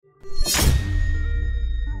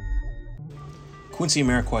Quincy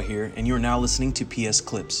Amarikwa here, and you are now listening to PS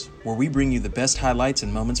Clips, where we bring you the best highlights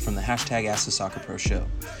and moments from the hashtag Ask the Soccer Pro show.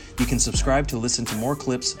 You can subscribe to listen to more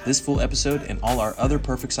clips, this full episode, and all our other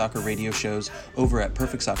Perfect Soccer radio shows over at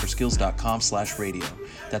perfectsoccerskills.com/radio.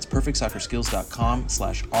 That's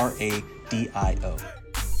perfectsoccerskills.com/RADIO.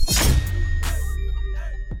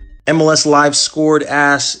 MLS Live scored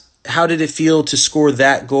asks, how did it feel to score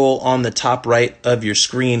that goal on the top right of your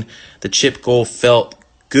screen? The chip goal felt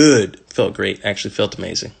good. Felt great. Actually felt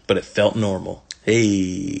amazing. But it felt normal.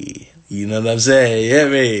 Hey, you know what I'm saying? Yeah,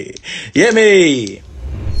 me. Yeah, me.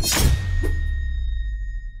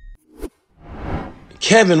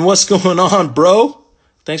 Kevin, what's going on, bro?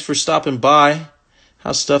 Thanks for stopping by.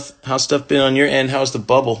 How's stuff been on your end? How's the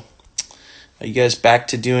bubble? Are you guys back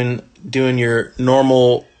to doing your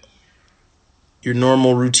normal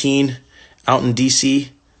routine out in DC?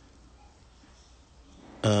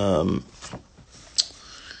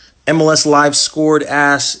 MLS Live scored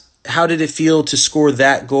asks, how did it feel to score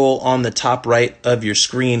that goal on the top right of your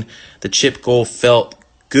screen? The chip goal felt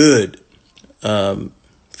good.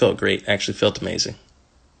 Felt great. Actually felt amazing.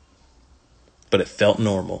 But it felt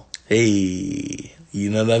normal. Hey, you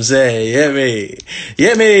know what I'm saying? Yeah, me.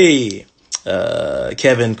 Yeah, me.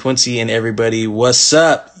 Kevin, Quincy, and everybody, what's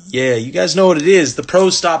up? Yeah, you guys know what it is. The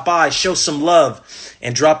pros stop by, show some love,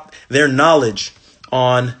 and drop their knowledge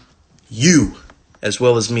on you as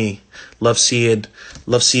well as me. Love seeing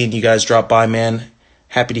you guys drop by, man.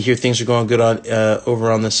 Happy to hear things are going good on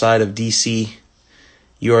over on the side of DC.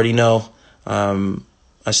 You already know. I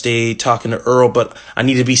stay talking to Earl, but I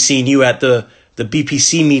need to be seeing you at the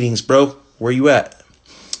BPC meetings, bro. Where you at?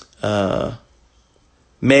 Megged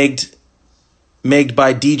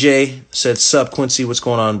by DJ said, sup, Quincy, what's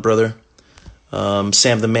going on, brother?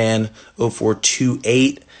 Sam the Man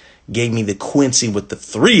 0428 gave me the Quincy with the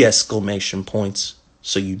 3 exclamation points.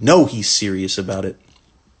 So you know he's serious about it.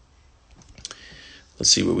 Let's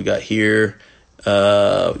see what we got here.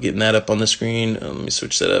 Getting that up on the screen. Let me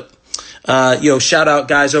switch that up. Shout out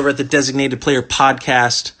guys over at the Designated Player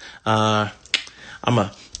Podcast. You know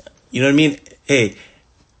what I mean? Hey,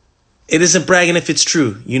 it isn't bragging if it's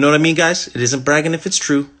true. You know what I mean, guys? It isn't bragging if it's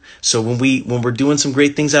true. So when we're doing some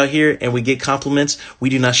great things out here and we get compliments, we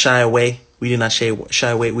do not shy away. We do not shy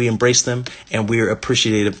away. We embrace them, and we are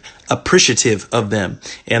appreciative of them.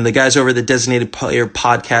 And the guys over at the Designated Player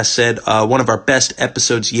Podcast said one of our best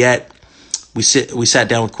episodes yet. We sat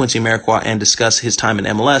down with Quincy Amarikwa and discussed his time in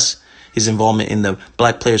MLS, his involvement in the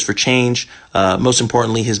Black Players for Change, most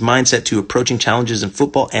importantly, his mindset to approaching challenges in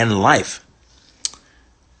football and life.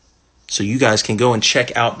 So you guys can go and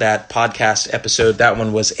check out that podcast episode. That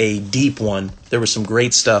one was a deep one. There was some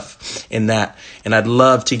great stuff in that. And I'd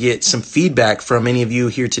love to get some feedback from any of you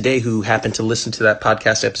here today who happen to listen to that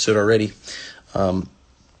podcast episode already.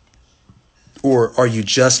 Or are you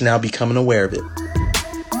just now becoming aware of it?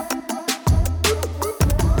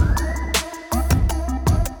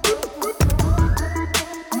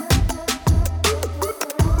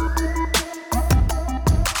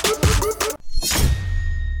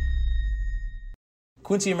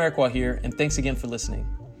 Quincy Amarikwa here, and thanks again for listening.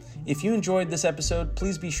 If you enjoyed this episode,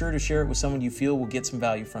 please be sure to share it with someone you feel will get some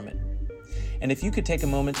value from it. And if you could take a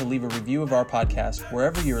moment to leave a review of our podcast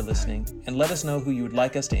wherever you are listening and let us know who you would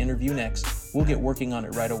like us to interview next, we'll get working on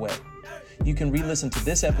it right away. You can re-listen to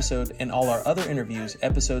this episode and all our other interviews,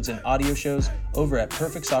 episodes, and audio shows over at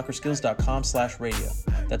perfectsoccerskills.com/radio.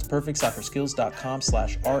 That's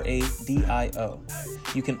perfectsoccerskills.com/RADIO.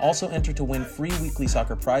 You can also enter to win free weekly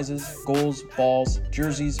soccer prizes, goals, balls,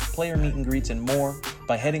 jerseys, player meet and greets, and more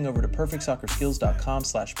by heading over to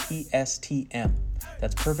perfectsoccerskills.com/PSTM.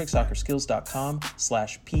 That's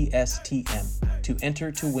perfectsoccerskills.com/PSTM to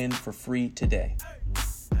enter to win for free today.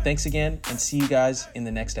 Thanks again, and see you guys in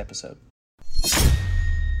the next episode.